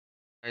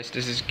Guys,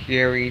 this is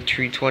Gary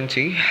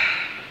 320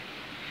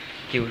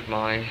 here with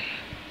my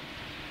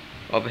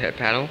overhead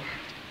panel.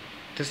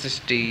 This is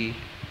the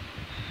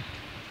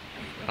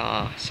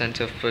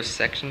center first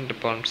section, the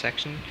bottom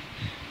section.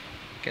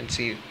 You can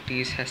see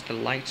these has the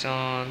lights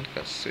on,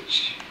 got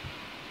switch,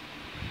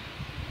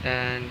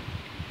 and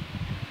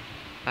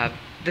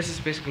this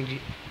is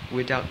basically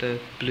without the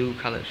blue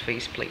colored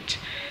faceplate,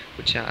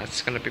 which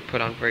is gonna be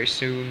put on very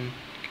soon.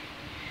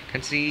 You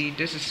can see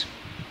this is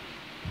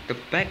the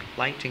back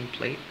lighting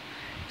plate.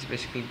 Is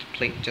basically the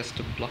plate just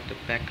to block the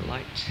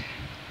backlight.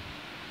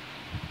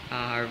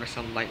 However,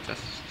 some lights are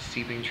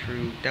seeping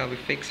through. That will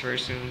be fixed very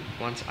soon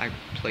once I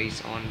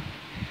place on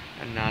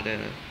another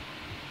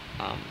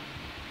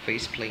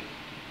faceplate.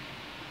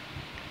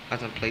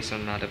 As I place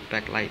on another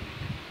backlight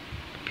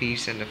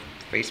piece and the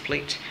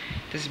faceplate.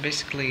 This is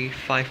basically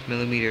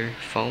 5mm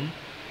foam.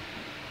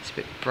 It's a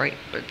bit bright,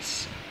 but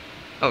it's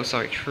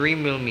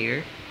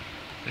 3mm.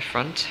 The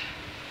front.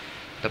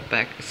 The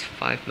back is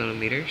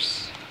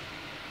 5mm.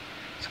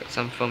 It's got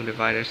some foam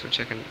dividers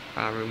which I can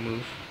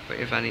remove, but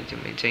if I need to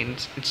maintain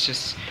it, it's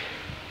just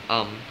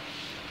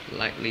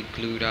lightly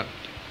glued up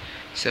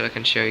so I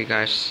can show you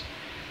guys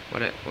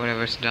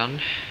whatever's done.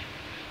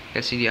 You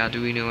can see the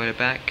Arduino at the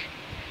back.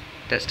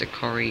 That's the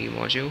Cori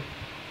module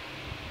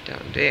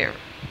down there.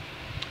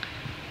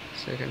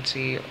 So you can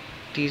see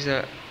these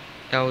are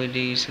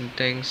LEDs and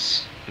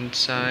things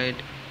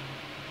inside.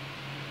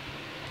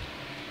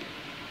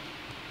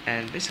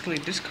 And basically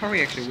this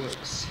Cori actually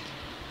works.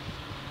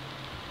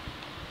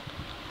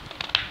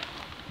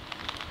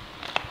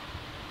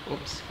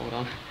 Oops, hold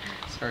on.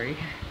 Sorry.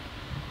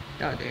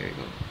 Oh, there we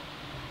go.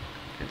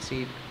 You can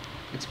see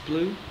it's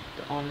blue.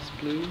 The on is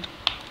blue.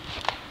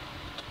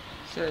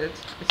 So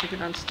it's a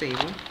bit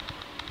unstable.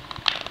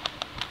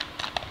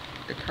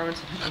 The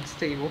current's a bit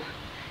unstable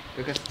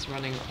because it's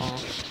running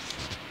off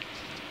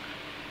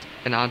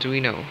an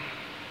Arduino.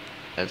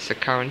 That's the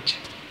current.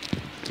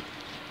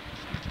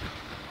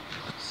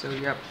 So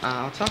yep,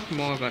 I'll talk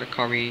more about the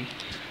Cori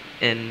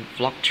in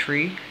vlog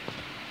 3,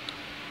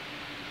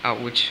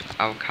 which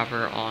I'll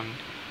cover on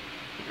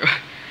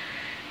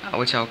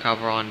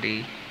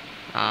the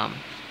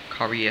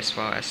Cori as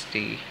well as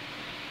the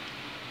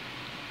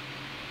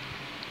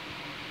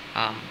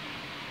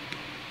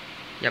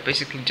yeah,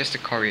 basically just the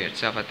Cori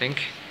itself, I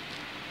think.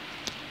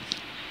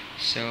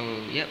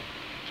 So yep,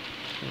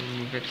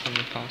 remove it from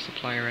the power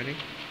supply already.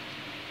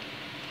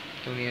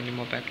 Don't need any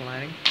more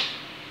backlighting.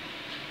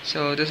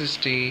 So this is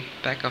the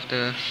back of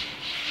the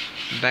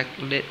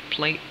backlit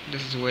plate.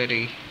 This is where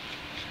the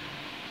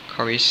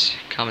Coris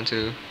come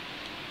into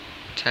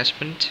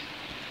attachment.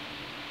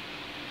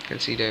 You can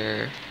see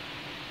there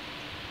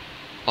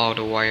all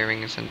the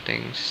wirings and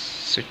things,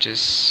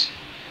 switches,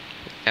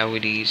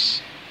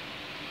 LEDs.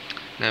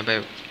 Now,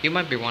 but you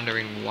might be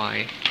wondering,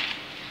 why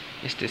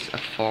is this a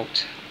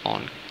fault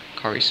on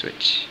Cori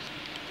switch?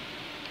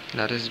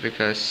 Now this is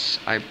because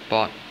I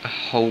bought a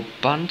whole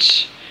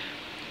bunch,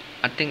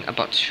 I think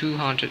about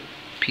 200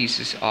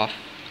 pieces of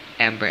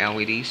amber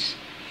LEDs,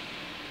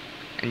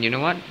 and you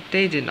know what?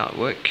 They did not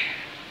work.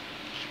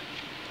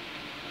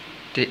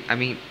 I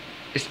mean,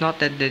 it's not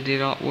that they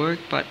did not work,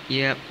 but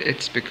yeah,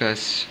 it's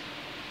because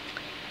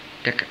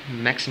the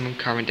maximum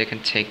current they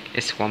can take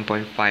is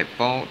 1.5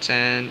 volts,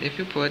 and if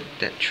you put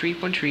that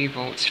 3.3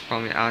 volts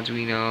from your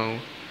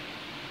Arduino,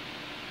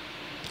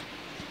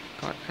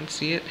 God, can't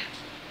see it,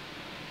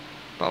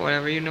 but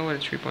whatever, you know what a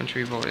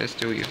 3.3 volt is,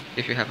 do you?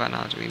 If you have an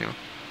Arduino.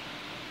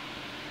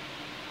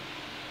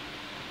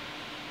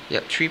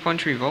 Yep,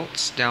 3.3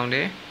 volts down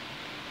there.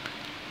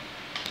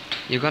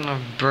 You're gonna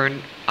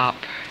burn up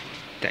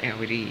the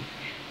LED.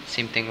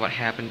 Same thing what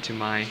happened to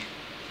my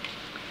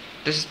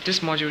this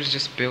module is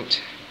just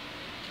built.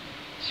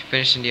 It's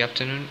finished in the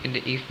afternoon, in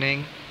the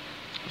evening,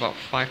 about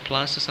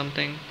 5+ or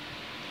something.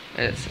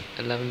 It's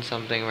 11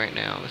 something right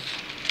now. It's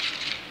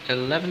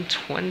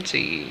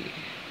 11:20.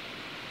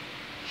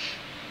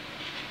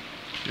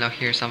 Now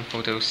here's some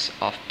photos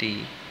of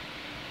the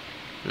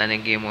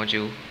landing gear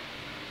module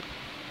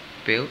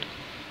build.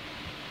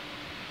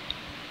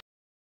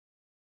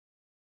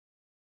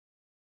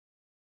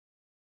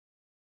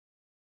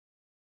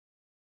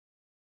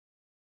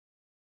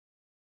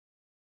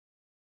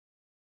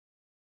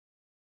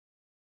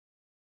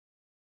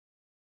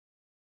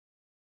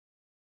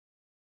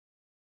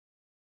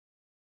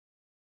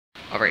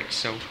 Alright,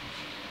 so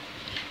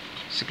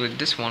basically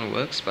this one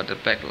works, but the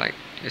backlight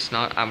is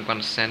not. I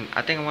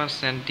think I'm gonna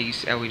send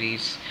these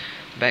LEDs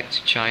back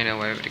to China,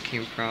 wherever they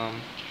came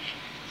from.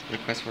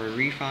 Request for a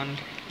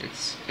refund. It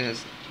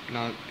has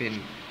now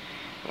been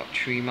about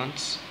 3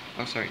 months.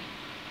 Oh, sorry,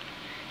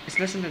 it's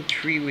less than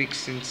 3 weeks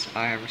since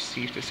I have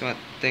received it, so I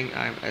think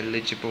I'm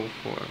eligible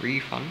for a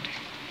refund.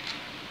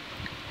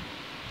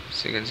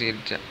 So you can see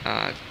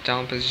the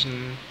down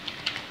position.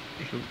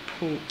 If you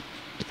pull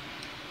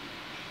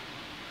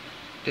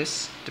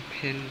this, the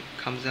pin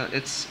comes out.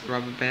 It's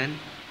rubber band.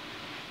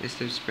 It's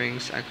the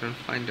springs. I couldn't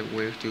find a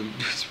way to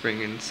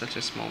spring in such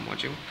a small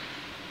module,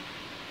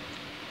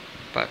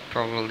 but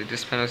probably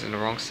this panel is in the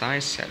wrong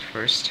size at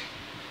first.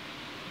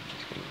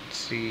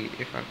 It's see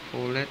if I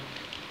pull it.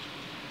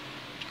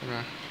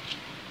 Gonna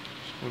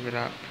move it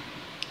up.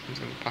 I'm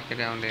just gonna park it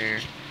down there.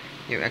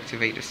 You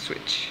activate the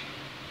switch.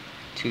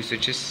 2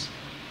 switches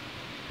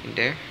in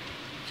there.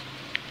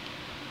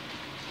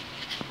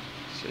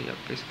 So yeah,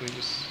 basically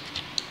just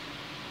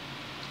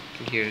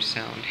you can hear the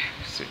sound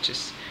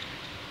switches.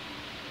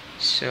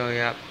 So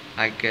yeah,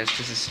 I guess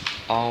this is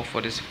all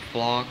for this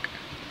vlog.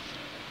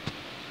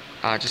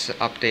 Just an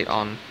update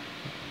on.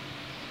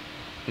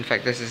 In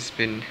fact, this has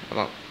been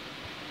about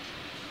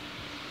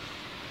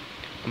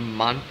a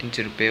month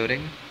into the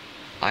building.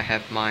 I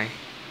have my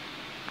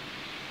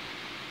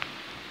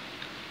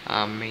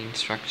main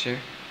structure,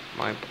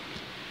 my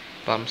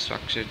bottom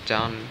structure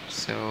done.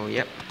 So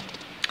yep,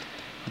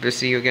 we'll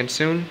see you again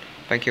soon.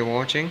 Thank you for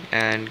watching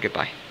and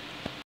goodbye.